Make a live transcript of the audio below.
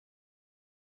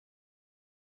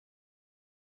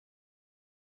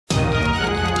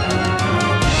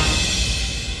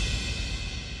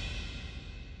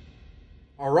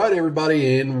All right,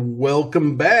 everybody, and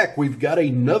welcome back. We've got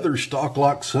another Stock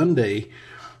Lock Sunday.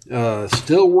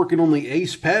 Still working on the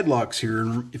Ace Padlocks here.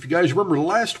 And if you guys remember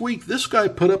last week, this guy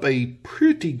put up a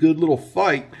pretty good little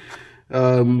fight.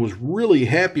 Was really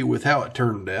happy with how it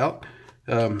turned out.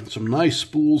 Some nice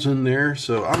spools in there.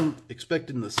 So I'm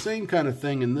expecting the same kind of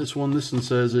thing in this one. This one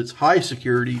says it's high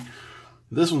security.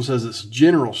 This one says it's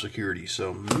general security.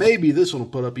 So maybe this one will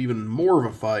put up even more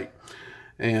of a fight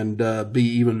and be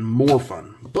even more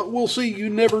fun. But we'll see. You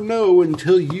never know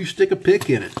until you stick a pick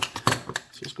in it.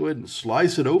 So let's go ahead and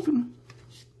slice it open.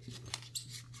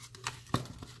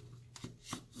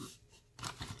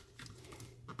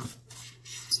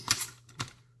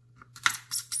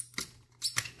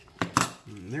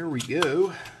 And there we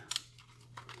go.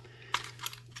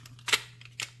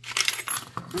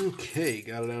 Okay,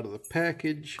 got it out of the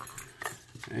package.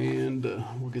 And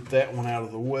we'll get that one out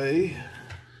of the way.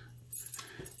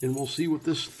 And we'll see what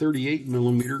this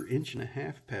 38mm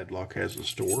 1.5" padlock has in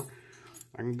store.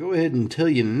 I can go ahead and tell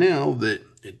you now that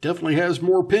it definitely has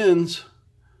more pins.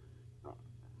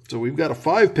 So we've got a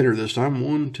 5-pinner this time.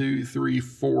 1, 2, 3,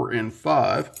 4, and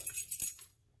 5.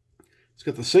 It's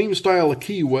got the same style of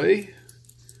keyway.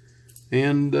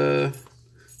 And,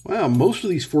 wow, most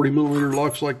of these 40mm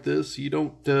locks like this, you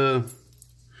don't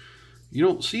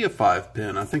see a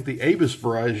 5-pin. I think the Ace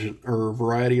variety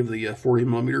of the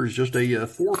 40mm is just a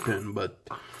 4-pin, but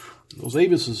those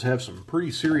Aces have some pretty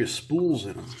serious spools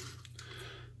in them.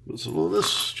 So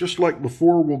this, just like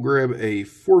before, we'll grab a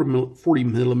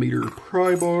 40mm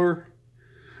pry bar.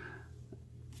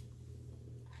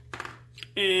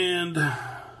 And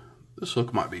this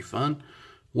hook might be fun.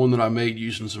 One that I made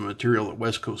using some material that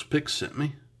West Coast Picks sent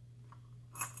me.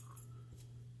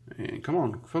 And come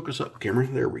on, focus up, camera.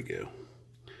 There we go.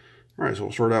 Alright, so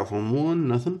we'll start out on 1,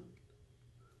 nothing.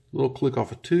 Little click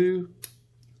off of 2.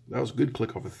 That was a good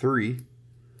click off of 3.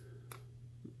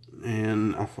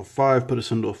 And off of 5 put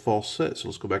us into a false set. So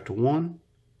let's go back to 1.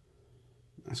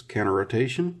 That's counter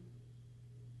rotation.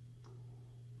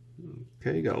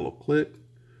 Okay, got a little click.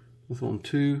 Nothing on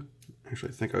 2. Actually,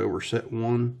 I think I overset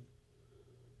 1.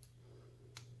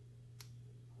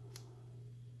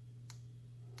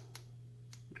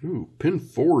 Ooh, pin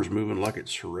 4 is moving like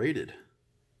it's serrated.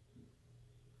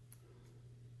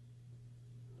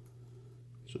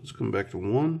 So let's come back to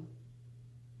 1.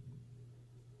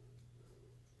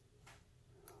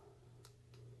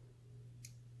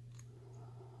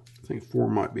 I think 4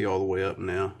 might be all the way up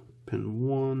now. Pin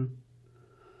 1.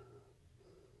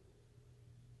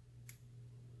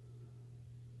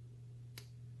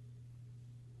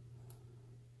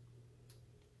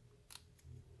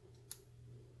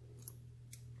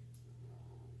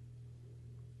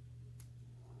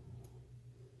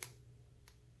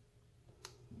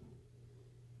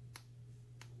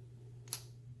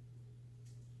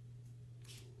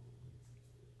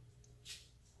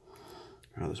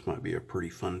 Oh, this might be a pretty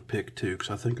fun pick too,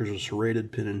 because I think there's a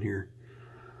serrated pin in here.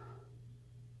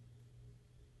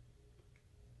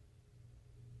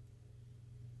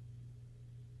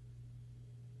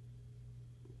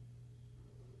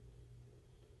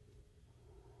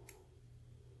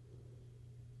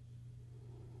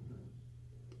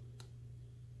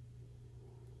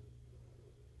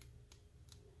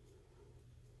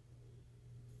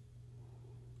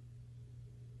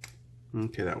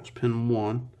 Okay, that was pin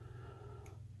 1.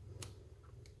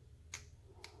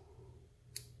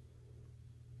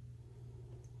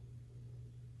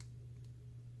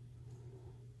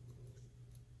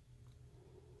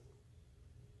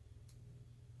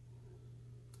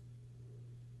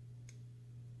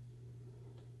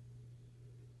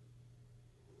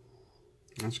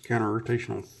 That's counter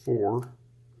rotation on 4.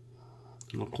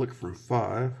 And I'll click from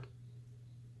 5.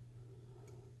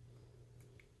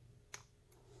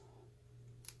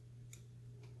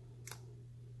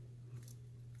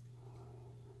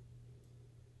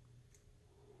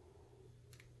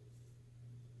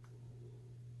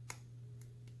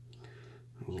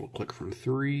 A little click from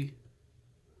 3.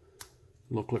 A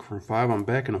little click from 5. I'm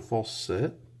back in a false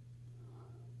set.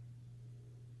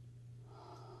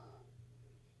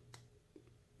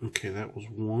 Okay, that was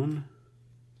 1.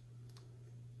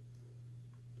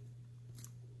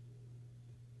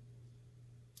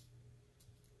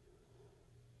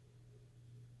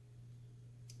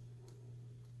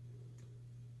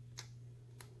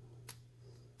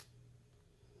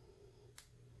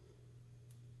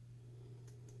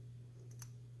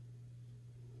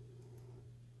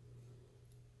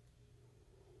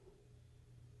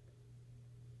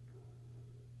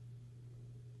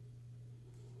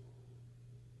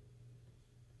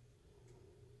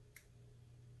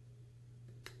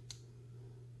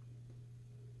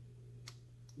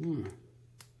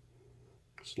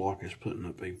 This lock is putting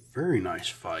up a very nice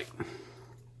fight.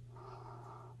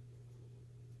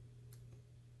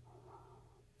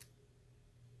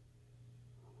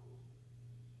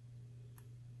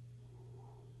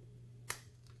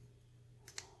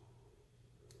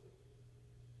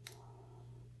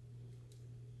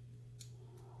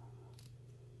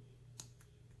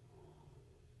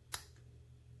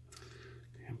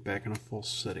 Back in a full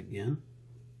set again.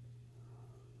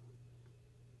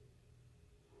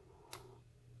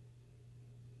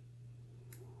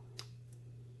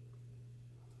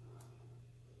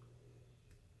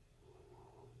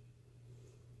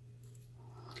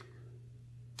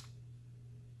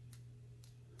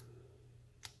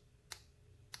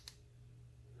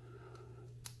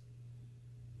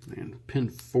 And pin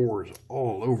 4 is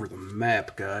all over the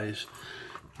map, guys.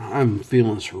 I'm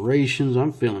feeling serrations,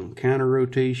 I'm feeling counter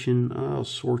rotation, all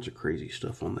sorts of crazy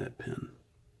stuff on that pin.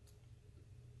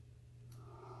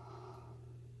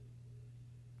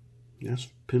 Yes,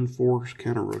 pin 4's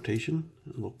counter rotation.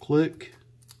 A little click.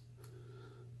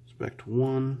 It's back to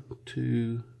 1,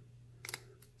 2,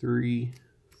 3,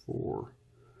 4,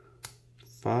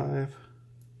 5.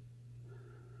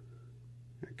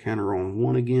 Counter on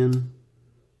 1 again.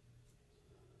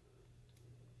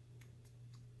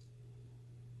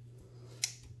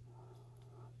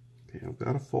 Okay, I've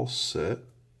got a false set.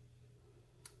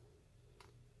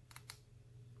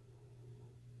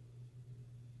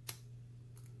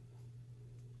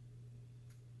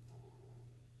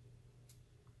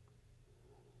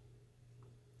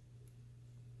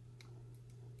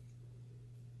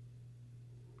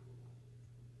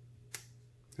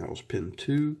 That was pin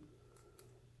 2.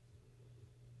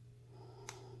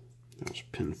 That was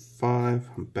pin 5.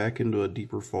 I'm back into a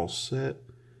deeper false set.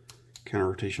 Counter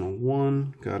rotation on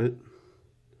 1. Got it.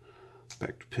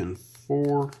 Back to pin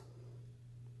 4.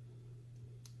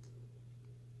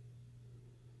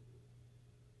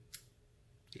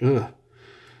 Ugh.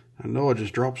 I know I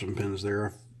just dropped some pins there.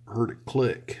 I've heard it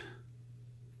click.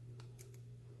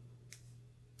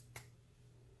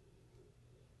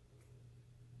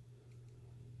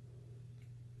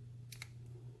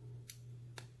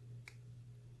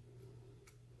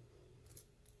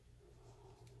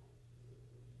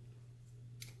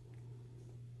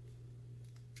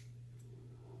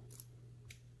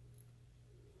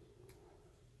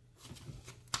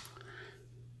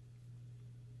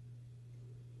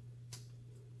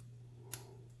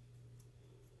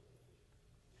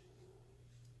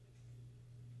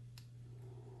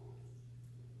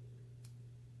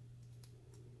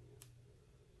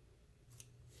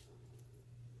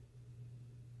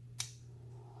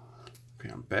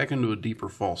 Okay, I'm back into a deeper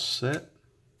false set.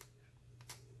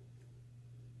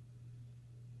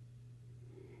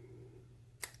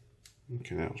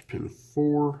 Okay, that was pin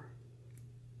 4.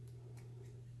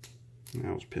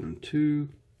 That was pin 2.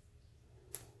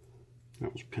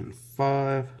 That was pin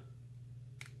 5.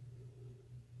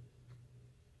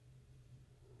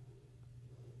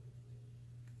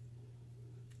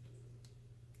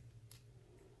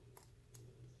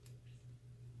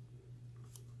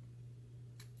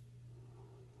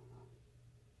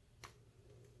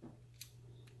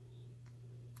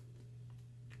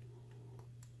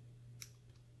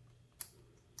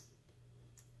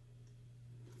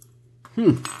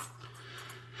 And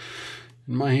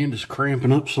my hand is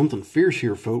cramping up something fierce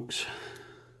here, folks.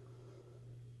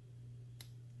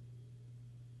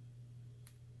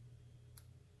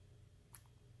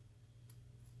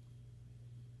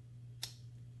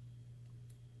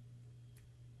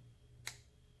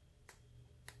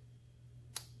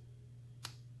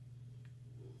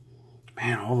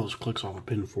 Man, all those clicks off of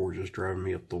pin 4 just driving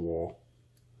me up the wall.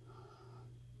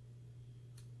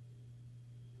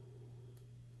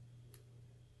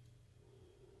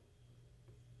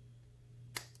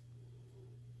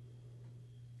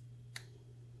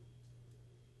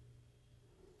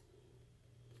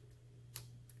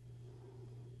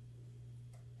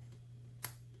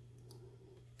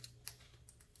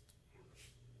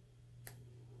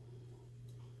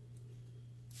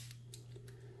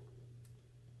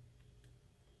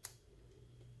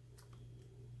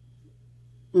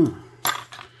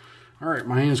 All right,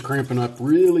 my hand's cramping up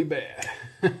really bad.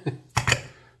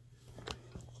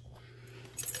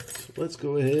 So let's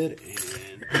go ahead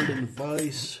and put it in the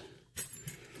vise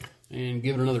and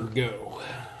give it another go.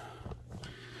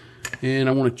 And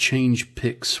I want to change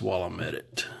picks while I'm at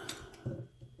it.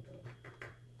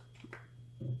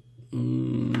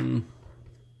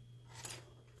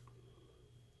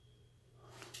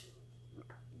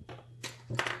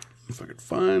 If I could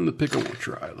find the pick I want to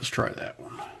try, let's try that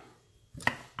one.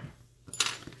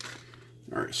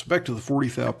 All right, Alright, so back to the 40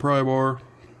 thou pry bar.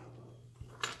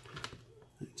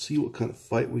 Let's see what kind of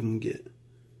fight we can get.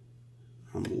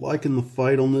 I'm liking the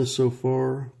fight on this so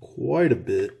far quite a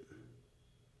bit.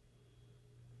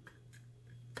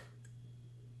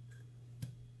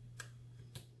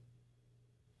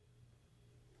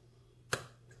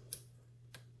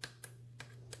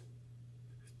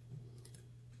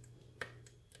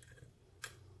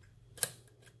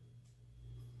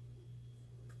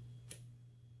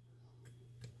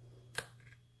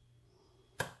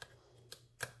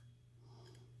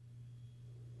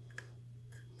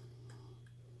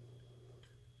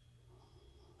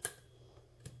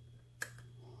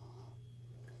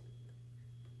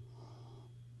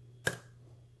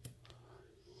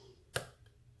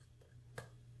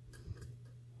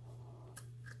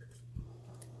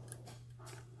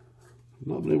 I've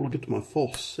not been able to get to my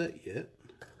false set yet.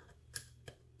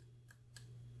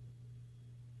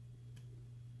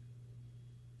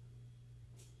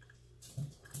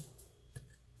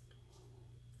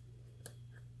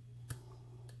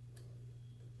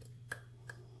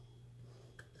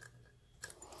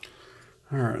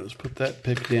 Alright, let's put that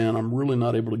pick down. I'm really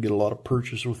not able to get a lot of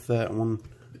purchase with that one.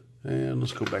 And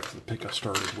let's go back to the pick I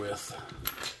started with.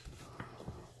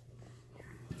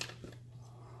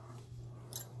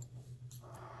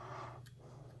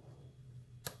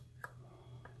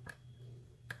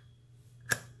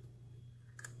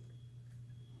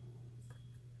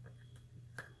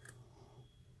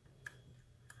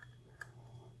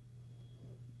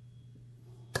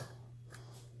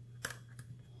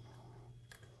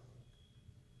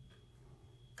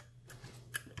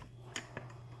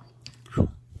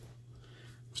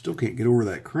 Still can't get over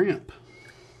that cramp.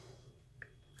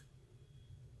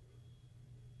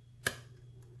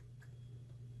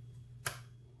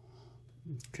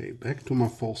 Okay, back to my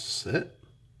false set.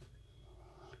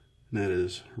 And that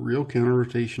is real counter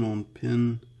rotation on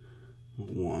pin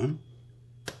 1.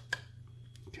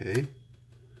 Okay.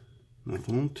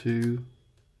 Nothing on 2.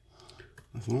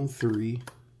 Nothing on 3.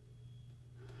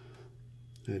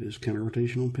 That is counter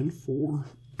rotation on pin 4.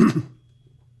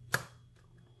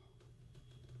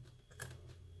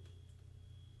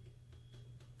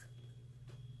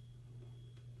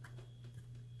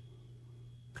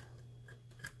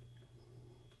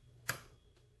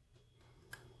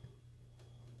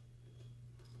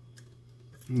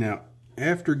 Now,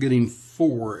 after getting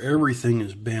 4, everything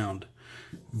is bound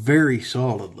very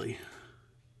solidly.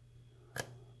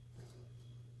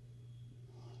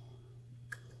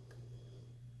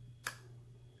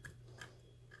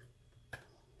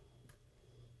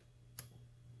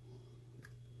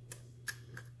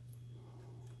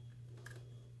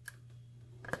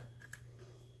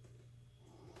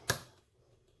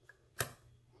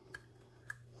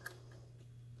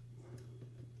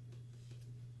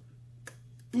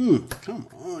 Come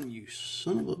on, you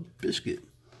son of a biscuit.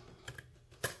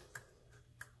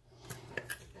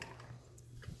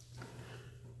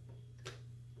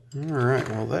 Alright,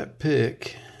 well that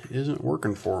pick isn't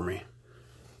working for me.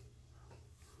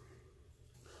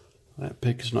 That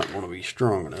pick is not going to be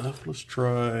strong enough. Let's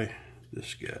try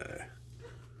this guy.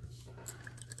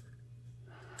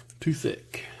 Too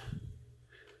thick.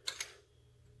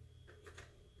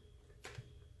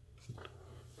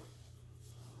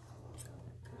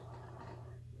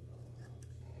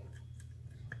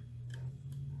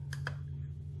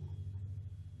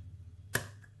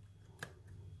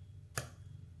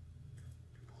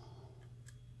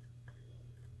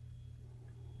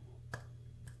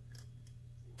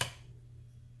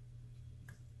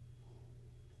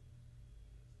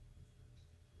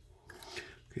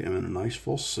 Okay, I'm in a nice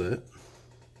full set.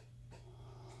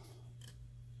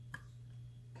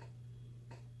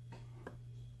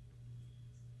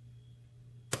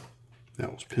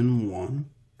 That was pin 1.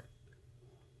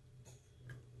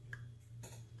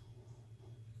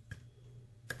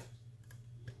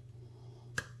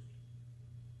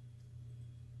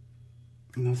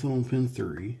 Nothing on pin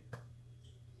 3.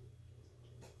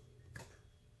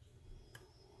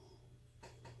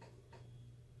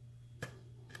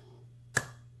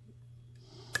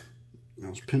 That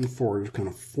was pin 4, just kind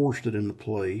of forced it into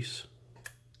place.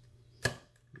 That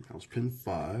was pin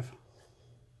 5.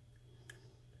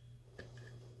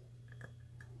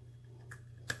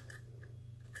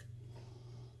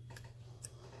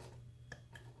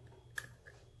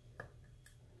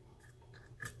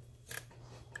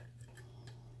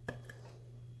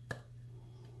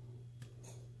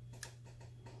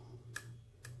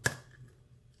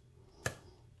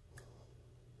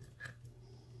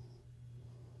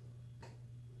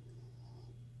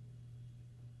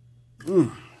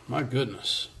 My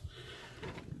goodness.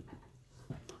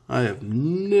 I have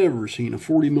never seen a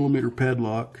 40mm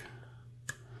padlock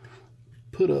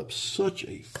put up such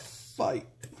a fight.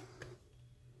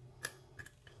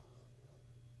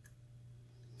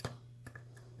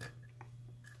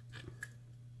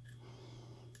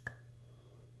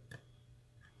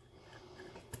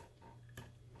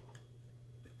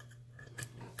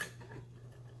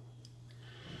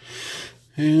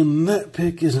 And that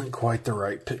pick isn't quite the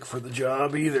right pick for the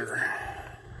job either.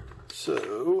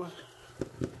 So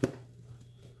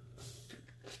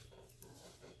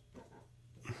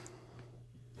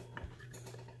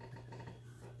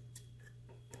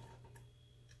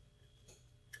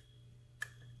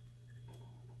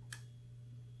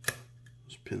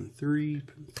it's pin 3,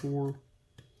 pin 4.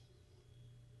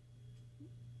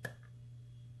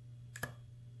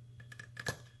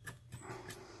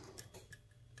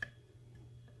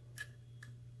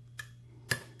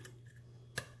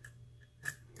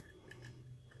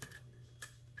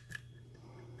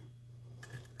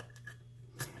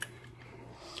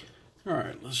 All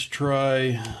right, let's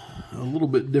try a little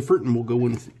bit different, and we'll go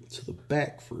into the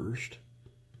back first.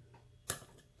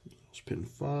 Let's pin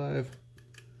 5,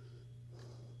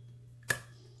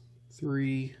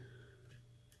 3,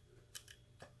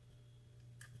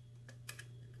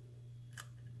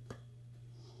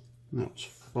 that was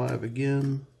 5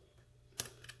 again.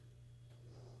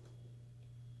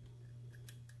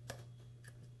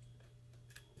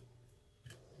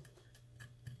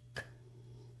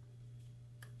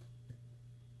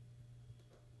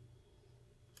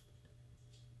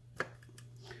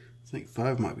 I think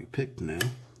 5 might be picked now.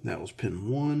 That was pin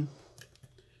 1.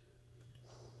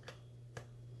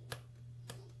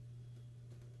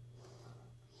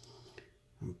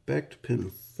 I'm back to pin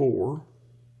 4. All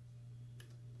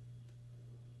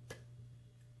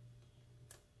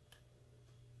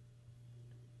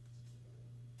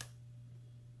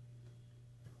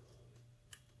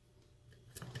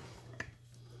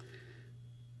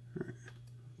right.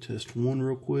 Test 1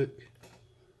 real quick.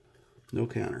 No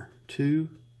counter. 2.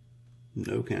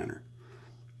 No counter.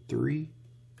 3,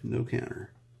 no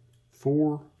counter.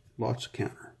 4, lots of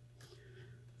counter.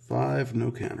 5,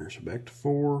 no counter. So back to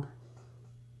 4.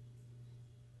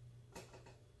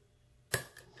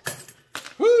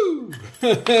 Woo!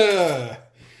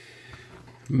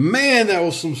 Man, that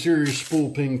was some serious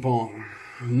spool ping pong.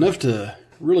 Enough to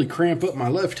really cramp up my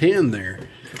left hand there.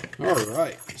 All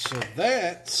right, so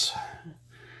that's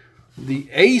the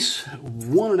Ace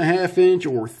 1.5 inch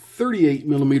or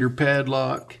 38mm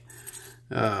padlock.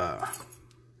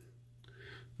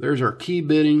 There's our key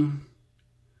bitting.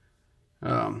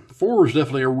 4 was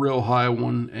definitely a real high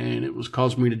one, and it was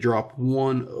causing me to drop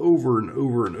 1 over and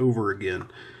over and over again.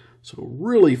 So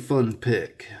really fun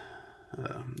pick.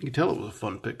 You can tell it was a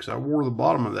fun pick because I wore the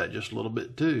bottom of that just a little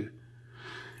bit too.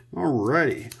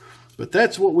 Alrighty, but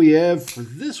that's what we have for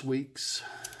this week's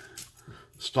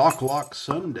Stock Lock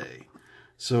Sunday.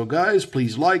 So guys,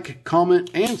 please like,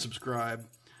 comment, and subscribe.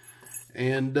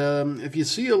 And if you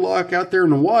see a lock out there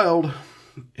in the wild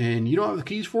and you don't have the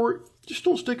keys for it, just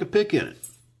don't stick a pick in it.